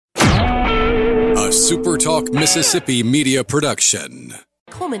SuperTalk Mississippi media production.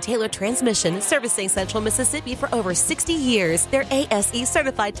 Coleman Taylor Transmission, servicing Central Mississippi for over 60 years. Their ASE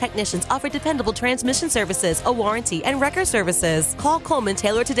certified technicians offer dependable transmission services, a warranty, and wrecker services. Call Coleman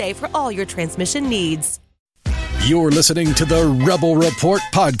Taylor today for all your transmission needs. You're listening to the Rebel Report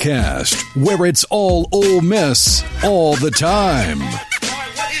podcast, where it's all Ole Miss all the time. Boy,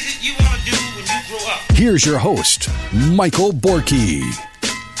 what is it you want to do when you grow up? Here's your host, Michael Borky.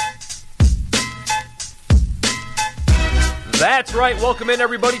 That's right. Welcome in,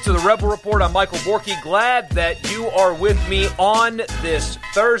 everybody, to the Rebel Report. I'm Michael Borky. Glad that you are with me on this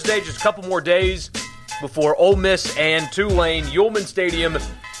Thursday. Just a couple more days before Ole Miss and Tulane, Ullman Stadium,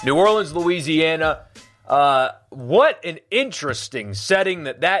 New Orleans, Louisiana. What an interesting setting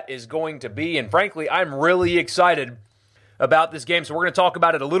that is going to be. And frankly, I'm really excited about this game. So we're going to talk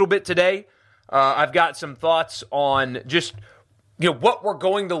about it a little bit today. I've got some thoughts on just what we're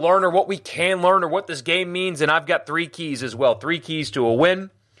going to learn or what we can learn or what this game means. And I've got 3 keys as well. 3 keys to a win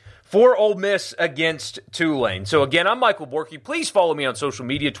for Ole Miss against Tulane. So again, I'm Michael Borky. Please follow me on social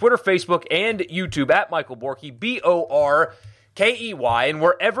media, Twitter, Facebook, and YouTube at Michael Borky, Borkey. And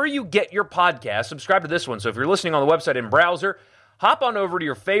wherever you get your podcast, subscribe to this one. So if you're listening on the website and browser, hop on over to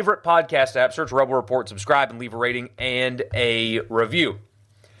your favorite podcast app, search Rebel Report, subscribe, and leave a rating and a review.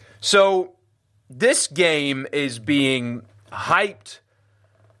 So this game is being hyped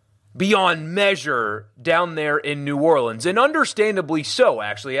beyond measure down there in New Orleans, and understandably so,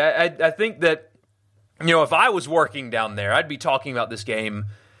 actually. I think that, if I was working down there, I'd be talking about this game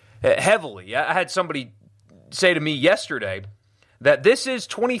heavily. I had somebody say to me yesterday that this is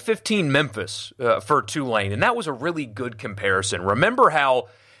 2015 Memphis for Tulane, and that was a really good comparison. Remember how,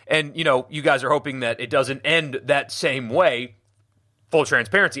 and you guys are hoping that it doesn't end that same way. Full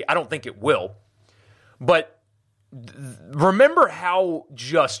transparency, I don't think it will. But remember how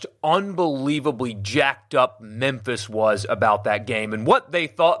just unbelievably jacked up Memphis was about that game and what they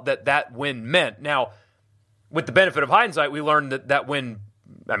thought that win meant. Now, with the benefit of hindsight, we learned that win,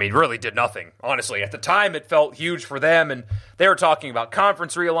 really did nothing. Honestly, at the time, it felt huge for them, and they were talking about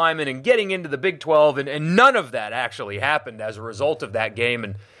conference realignment and getting into the Big 12, and none of that actually happened as a result of that game,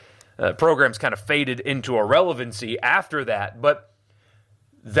 and programs kind of faded into irrelevancy after that. But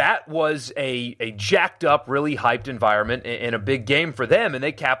that was a jacked up, really hyped environment and a big game for them, and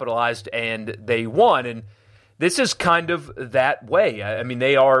they capitalized and they won. And this is kind of that way.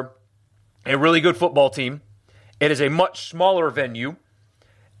 They are a really good football team. It is a much smaller venue,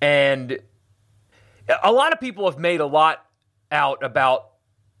 and a lot of people have made a lot out about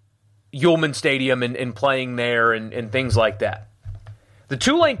Ullman Stadium and playing there and things like that. The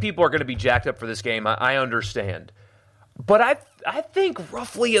Tulane people are going to be jacked up for this game, I understand. But I think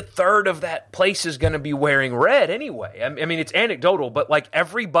roughly a third of that place is going to be wearing red anyway. It's anecdotal, but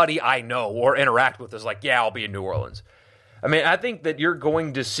everybody I know or interact with is like, yeah, I'll be in New Orleans. I think that you're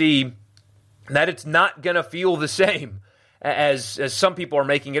going to see that it's not going to feel the same as some people are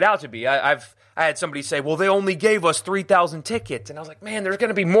making it out to be. I had somebody say, well, they only gave us 3,000 tickets. And I was like, man, there's going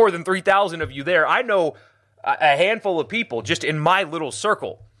to be more than 3,000 of you there. I know a handful of people just in my little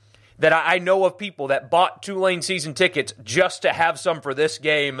circle that I know of people that bought Tulane season tickets just to have some for this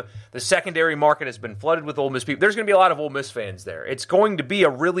game. The secondary market has been flooded with Ole Miss people. There's going to be a lot of Ole Miss fans there. It's going to be a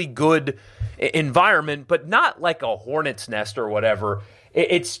really good environment, but not like a hornet's nest or whatever.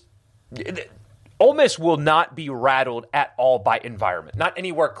 Ole Miss will not be rattled at all by environment, not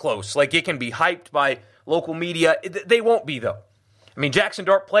anywhere close. It can be hyped by local media. They won't be, though. Jackson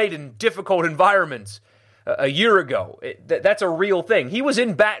Dart played in difficult environments a year ago. That's a real thing. He was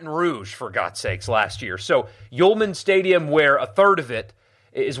in Baton Rouge, for God's sakes, last year. So Ullman Stadium, where a third of it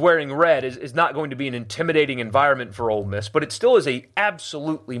is wearing red, is not going to be an intimidating environment for Ole Miss, but it still is a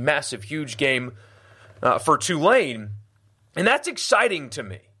absolutely massive, huge game for Tulane, and that's exciting to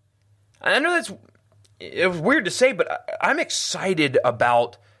me. I know it was weird to say, but I'm excited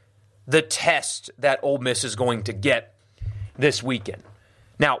about the test that Ole Miss is going to get this weekend.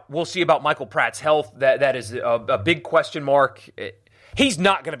 Now, we'll see about Michael Pratt's health. That is a big question mark. He's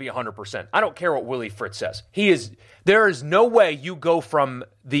not going to be 100%. I don't care what Willie Fritz says. There is no way you go from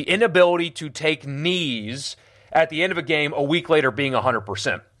the inability to take knees at the end of a game a week later being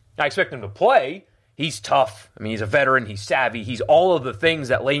 100%. I expect him to play. He's tough. He's a veteran. He's savvy. He's all of the things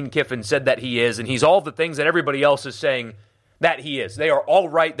that Lane Kiffin said that he is, and he's all the things that everybody else is saying that he is. They are all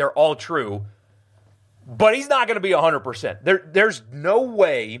right. They're all true. But he's not going to be 100%. There's no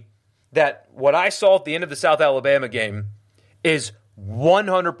way that what I saw at the end of the South Alabama game is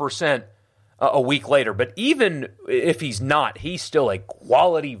 100% a week later. But even if he's not, he's still a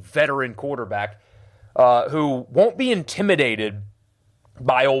quality veteran quarterback who won't be intimidated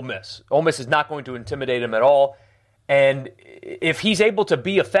by Ole Miss. Ole Miss is not going to intimidate him at all. And if he's able to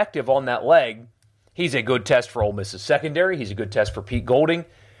be effective on that leg, he's a good test for Ole Miss's secondary. He's a good test for Pete Golding.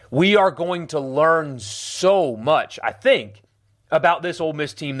 We are going to learn so much, I think, about this Ole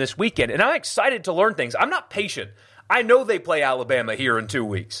Miss team this weekend. And I'm excited to learn things. I'm not patient. I know they play Alabama here in 2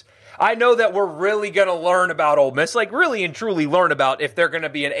 weeks. I know that we're really going to learn about Ole Miss, like really and truly learn about if they're going to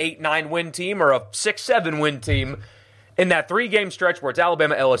be an 8-9 win team or a 6-7 win team in that 3-game stretch where it's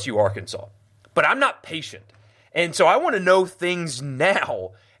Alabama, LSU, Arkansas. But I'm not patient. And so I want to know things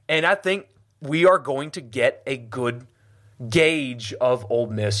now. And I think we are going to get a good gauge of Ole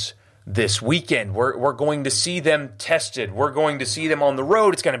Miss this weekend. We're going to see them tested. We're going to see them on the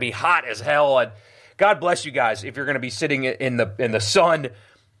road. It's going to be hot as hell. And God bless you guys if you're going to be sitting in the sun.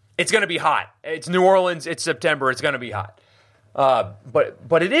 It's going to be hot. It's New Orleans. It's September. It's going to be hot.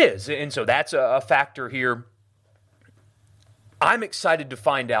 But it is. And so that's a factor here. I'm excited to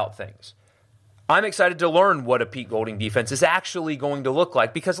find out things. I'm excited to learn what a Pete Golding defense is actually going to look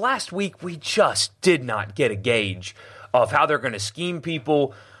like, because last week we just did not get a gauge of how they're going to scheme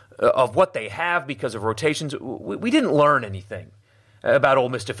people, of what they have because of rotations. We didn't learn anything about Ole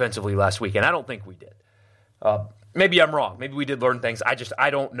Miss defensively last week, and I don't think we did. Maybe I'm wrong. Maybe we did learn things. I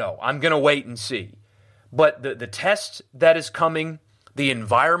don't know. I'm going to wait and see. But the test that is coming, the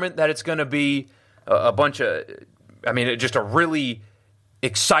environment that it's going to be, just a really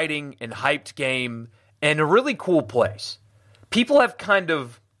exciting and hyped game and a really cool place. People have kind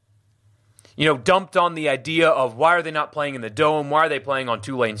of, dumped on the idea of why are they not playing in the Dome? Why are they playing on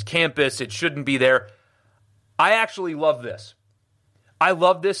Tulane's campus? It shouldn't be there. I actually love this. I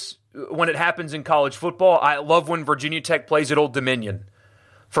love this when it happens in college football. I love when Virginia Tech plays at Old Dominion,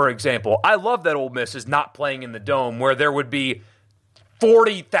 for example. I love that Ole Miss is not playing in the Dome where there would be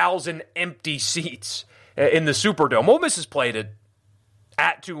 40,000 empty seats in the Superdome. Ole Miss has played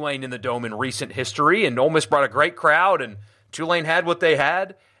at Tulane in the Dome in recent history, and Ole Miss brought a great crowd, and Tulane had what they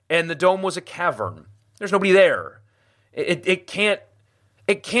had, and the Dome was a cavern. There's nobody there. It can't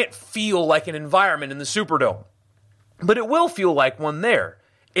feel like an environment in the Superdome, but it will feel like one there.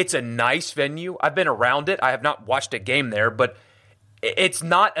 It's a nice venue. I've been around it. I have not watched a game there, but it's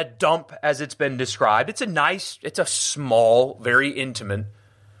not a dump as it's been described. It's a small, very intimate,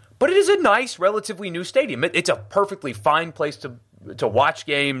 but it is a nice, relatively new stadium. It's a perfectly fine place to watch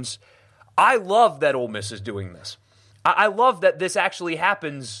games. I love that Ole Miss is doing this. I love that this actually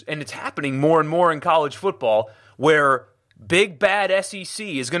happens, and it's happening more and more in college football, where big bad SEC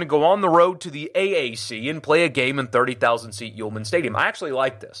is going to go on the road to the AAC and play a game in 30,000-seat Yulman Stadium. I actually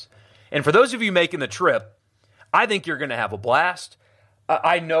like this. And for those of you making the trip, I think you're going to have a blast.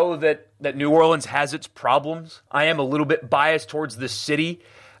 I know that New Orleans has its problems. I am a little bit biased towards this city.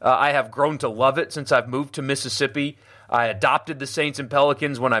 I have grown to love it since I've moved to Mississippi. I adopted the Saints and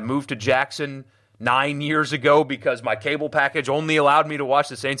Pelicans when I moved to Jackson 9 years ago because my cable package only allowed me to watch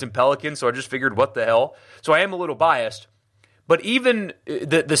the Saints and Pelicans, so I just figured, what the hell? So I am a little biased. But even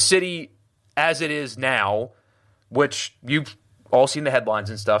the city as it is now, which you've all seen the headlines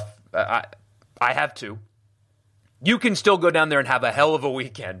and stuff, I have too, you can still go down there and have a hell of a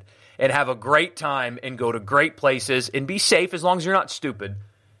weekend and have a great time and go to great places and be safe as long as you're not stupid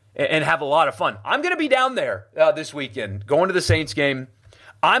and have a lot of fun. I'm going to be down there this weekend going to the Saints game.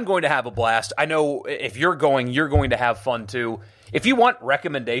 I'm going to have a blast. I know if you're going to have fun too. If you want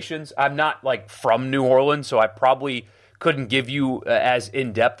recommendations, I'm not from New Orleans, so I probably couldn't give you as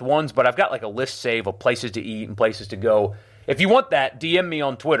in-depth ones, but I've got a list save of places to eat and places to go. If you want that, DM me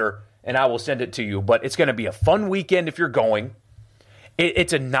on Twitter and I will send it to you. But it's going to be a fun weekend if you're going.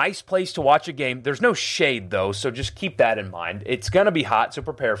 It's a nice place to watch a game. There's no shade, though, so just keep that in mind. It's going to be hot, so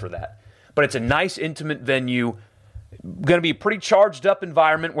prepare for that. But it's a nice, intimate venue. Going to be a pretty charged up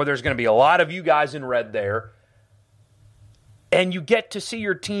environment where there's going to be a lot of you guys in red there. And you get to see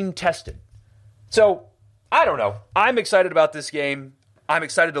your team tested. So, I don't know. I'm excited about this game. I'm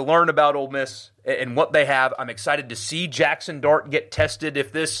excited to learn about Ole Miss and what they have. I'm excited to see Jackson Dart get tested,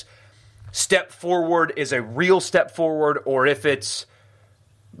 if this step forward is a real step forward or if it's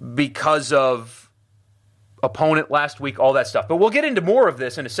because of opponent last week, all that stuff. But we'll get into more of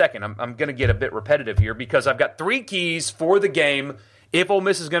this in a second. I'm going to get a bit repetitive here because I've got 3 keys for the game. If Ole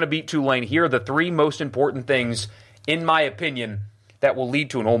Miss is going to beat Tulane, here are the 3 most important things, in my opinion, that will lead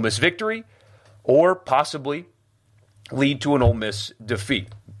to an Ole Miss victory or possibly lead to an Ole Miss defeat.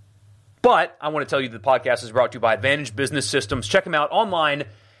 But I want to tell you the podcast is brought to you by Advantage Business Systems. Check them out online,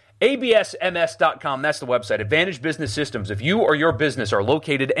 absms.com. That's the website, Advantage Business Systems. If you or your business are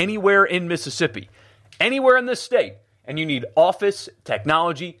located anywhere in Mississippi, anywhere in this state, and you need office,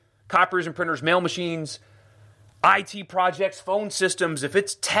 technology, copiers and printers, mail machines, IT projects, phone systems, if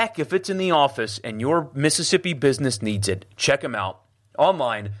it's tech, if it's in the office, and your Mississippi business needs it, check them out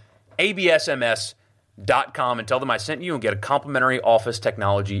online, absms.com, and tell them I sent you and get a complimentary office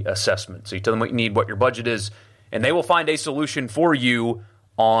technology assessment. So you tell them what you need, what your budget is, and they will find a solution for you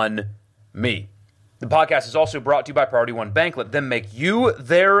on me. The podcast is also brought to you by Priority One Bank. Let them make you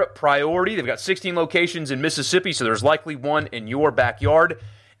their priority. They've got 16 locations in Mississippi, so there's likely one in your backyard.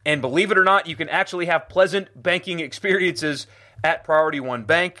 And believe it or not, you can actually have pleasant banking experiences at Priority One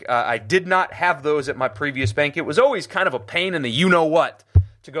Bank. I did not have those at my previous bank. It was always kind of a pain in the you-know-what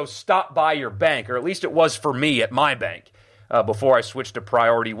to go stop by your bank, or at least it was for me at my bank before I switched to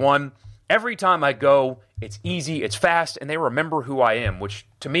Priority One. Every time I go, it's easy, it's fast, and they remember who I am, which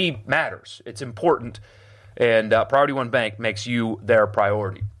to me matters. It's important, and Priority One Bank makes you their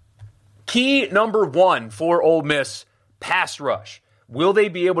priority. Key number one for Ole Miss, pass rush. Will they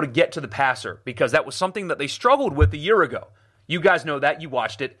be able to get to the passer? Because that was something that they struggled with a year ago. You guys know that. You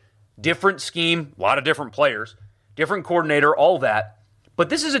watched it. Different scheme, a lot of different players, different coordinator, all that. But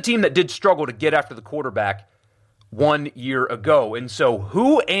this is a team that did struggle to get after the quarterback 1 year ago. And so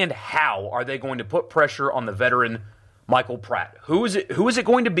who and how are they going to put pressure on the veteran Michael Pratt? Who is it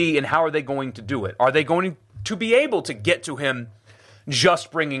going to be, and how are they going to do it? Are they going to be able to get to him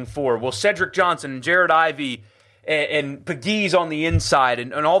just bringing forward? Will Cedric Johnson and Jared Ivey and Pegues on the inside,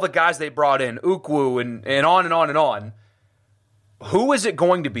 and all the guys they brought in, Ukwu, and on and on and on. Who is it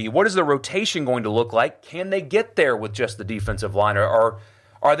going to be? What is the rotation going to look like? Can they get there with just the defensive line? Or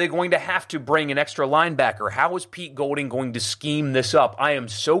are they going to have to bring an extra linebacker? How is Pete Golding going to scheme this up? I am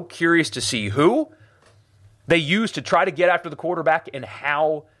so curious to see who they use to try to get after the quarterback and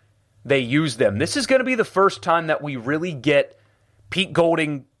how they use them. This is going to be the first time that we really get Pete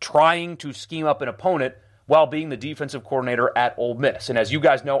Golding trying to scheme up an opponent while being the defensive coordinator at Ole Miss. And as you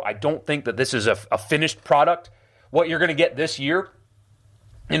guys know, I don't think that this is a finished product. What you're going to get this year,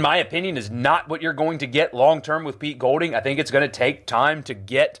 in my opinion, is not what you're going to get long-term with Pete Golding. I think it's going to take time to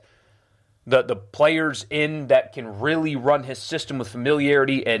get the players in that can really run his system with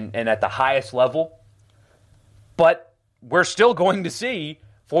familiarity and at the highest level. But we're still going to see,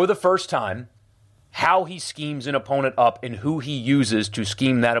 for the first time, how he schemes an opponent up and who he uses to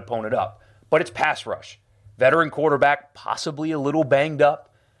scheme that opponent up. But it's pass rush. Veteran quarterback, possibly a little banged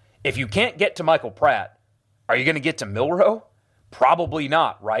up. If you can't get to Michael Pratt, are you going to get to Milroe? Probably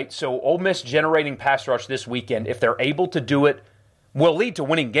not, right? So Ole Miss generating pass rush this weekend, if they're able to do it, will lead to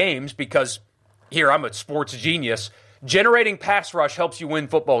winning games because, here, I'm a sports genius. Generating pass rush helps you win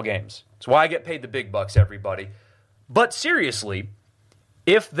football games. That's why I get paid the big bucks, everybody. But seriously,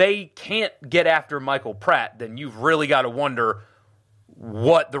 if they can't get after Michael Pratt, then you've really got to wonder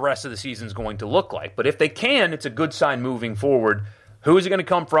what the rest of the season is going to look like. But if they can, it's a good sign moving forward. Who is it going to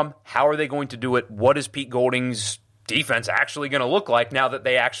come from? How are they going to do it? What is Pete Golding's defense actually going to look like now that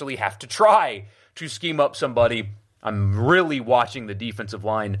they actually have to try to scheme up somebody? I'm really watching the defensive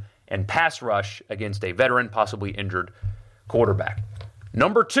line and pass rush against a veteran, possibly injured quarterback.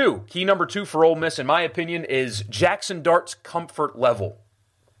 Key number two for Ole Miss, in my opinion, is Jackson Dart's comfort level.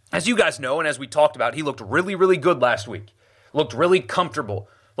 As you guys know, and as we talked about, he looked really, really good last week. Looked really comfortable.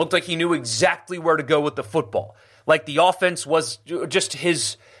 Looked like he knew exactly where to go with the football. Like the offense was just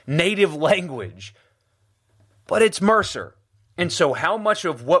his native language. But it's Mercer. And so how much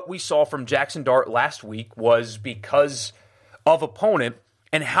of what we saw from Jackson Dart last week was because of opponent,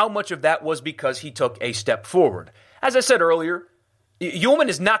 and how much of that was because he took a step forward? As I said earlier, Ullman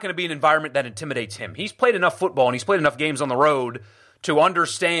is not going to be an environment that intimidates him. He's played enough football and he's played enough games on the road to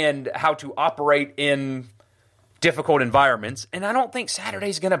understand how to operate in difficult environments, and I don't think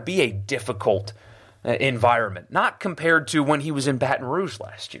Saturday's going to be a difficult environment, not compared to when he was in Baton Rouge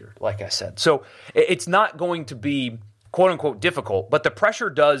last year, like I said. So it's not going to be quote-unquote difficult, but the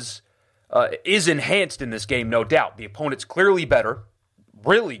pressure is enhanced in this game, no doubt. The opponent's clearly better,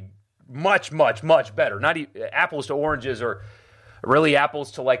 really much, much, much better. Not apples to oranges, or really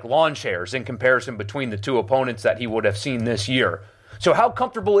apples to like lawn chairs in comparison between the two opponents that he would have seen this year. So how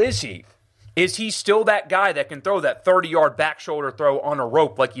comfortable is he? Is he still that guy that can throw that 30-yard back shoulder throw on a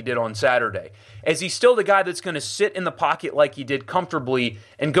rope like he did on Saturday? Is he still the guy that's going to sit in the pocket like he did comfortably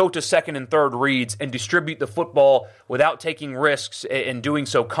and go to second and third reads and distribute the football without taking risks and doing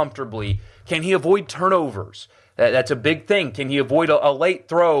so comfortably? Can he avoid turnovers? That's a big thing. Can he avoid a late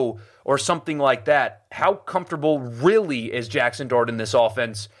throw or something like that? How comfortable really is Jackson Dart in this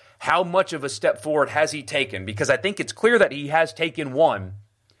offense? How much of a step forward has he taken? Because I think it's clear that he has taken one.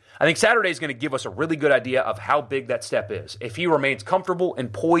 I think Saturday is going to give us a really good idea of how big that step is. If he remains comfortable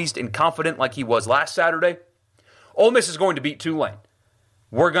and poised and confident like he was last Saturday, Ole Miss is going to beat Tulane.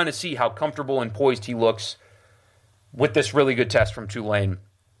 We're going to see how comfortable and poised he looks with this really good test from Tulane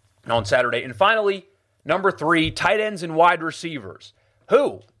on Saturday. And finally, number 3, tight ends and wide receivers.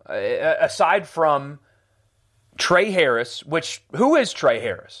 Who, aside from Trey Harris, who is Trey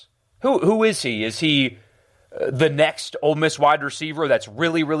Harris? Who is he? Is he the next Ole Miss wide receiver that's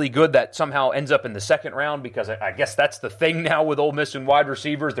really, really good that somehow ends up in the second round? Because I guess that's the thing now with Ole Miss and wide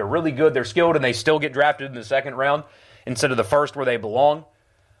receivers. They're really good, they're skilled, and they still get drafted in the second round instead of the first where they belong.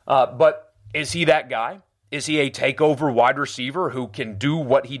 But is he that guy? Is he a takeover wide receiver who can do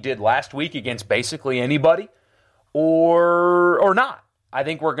what he did last week against basically anybody? Or not? I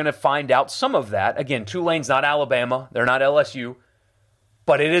think we're going to find out some of that. Again, Tulane's not Alabama. They're not LSU.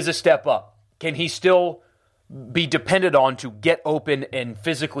 But it is a step up. Can he still be depended on to get open and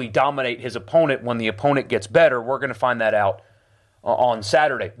physically dominate his opponent when the opponent gets better? We're going to find that out on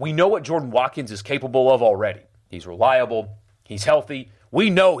Saturday. We know what Jordan Watkins is capable of already. He's reliable. He's healthy. We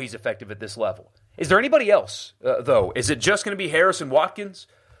know he's effective at this level. Is there anybody else, though? Is it just going to be Harris and Watkins?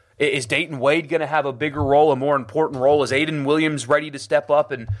 Is Dayton Wade going to have a bigger role, a more important role? Is Aiden Williams ready to step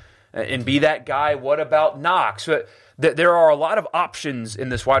up and be that guy? What about Knox? There are a lot of options in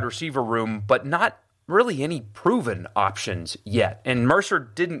this wide receiver room, but not really any proven options yet. And Mercer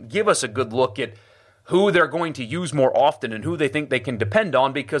didn't give us a good look at who they're going to use more often and who they think they can depend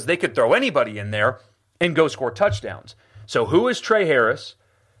on, because they could throw anybody in there and go score touchdowns. So who is Trey Harris?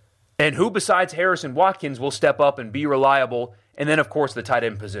 And who besides Harris and Watkins will step up and be reliable? And then, of course, the tight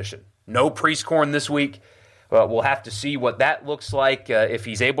end position. No Prieskorn this week. We'll have to see what that looks like, if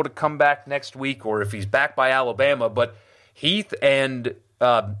he's able to come back next week or if he's back by Alabama. But Heath and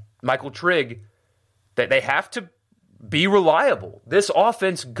Michael Trigg, they have to be reliable. This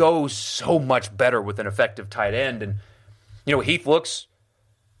offense goes so much better with an effective tight end. And, Heath looks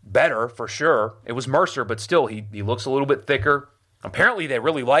better for sure. It was Mercer, but still, he looks a little bit thicker. Apparently, they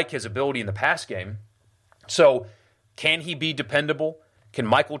really like his ability in the pass game. So, can he be dependable? Can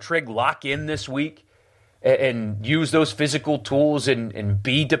Michael Trigg lock in this week and use those physical tools and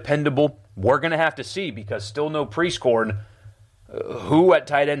be dependable? We're going to have to see, because still no Prieskorn. Who at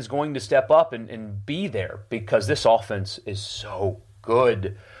tight end is going to step up and be there? Because this offense is so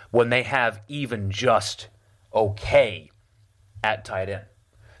good when they have even just okay at tight end.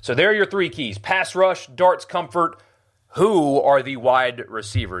 So there are your 3 keys: pass rush, darts comfort. Who are the wide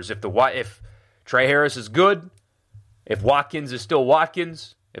receivers? If Trey Harris is good, if Watkins is still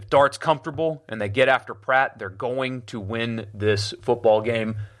Watkins, if Dart's comfortable and they get after Pratt, they're going to win this football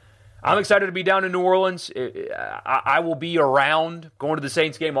game. I'm excited to be down in New Orleans. I will be around, going to the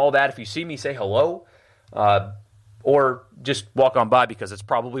Saints game, all that. If you see me, say hello, or just walk on by, because it's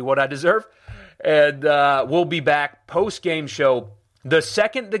probably what I deserve. And we'll be back post-game show. The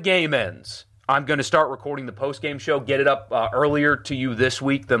second the game ends, I'm going to start recording the post-game show, get it up earlier to you this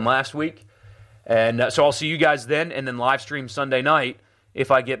week than last week. And so I'll see you guys then, and then live stream Sunday night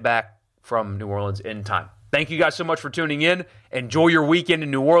if I get back from New Orleans in time. Thank you guys so much for tuning in. Enjoy your weekend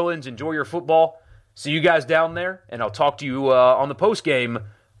in New Orleans. Enjoy your football. See you guys down there, and I'll talk to you on the post-game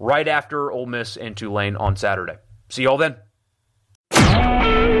right after Ole Miss and Tulane on Saturday. See y'all then.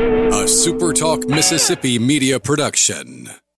 A SuperTalk Mississippi media production.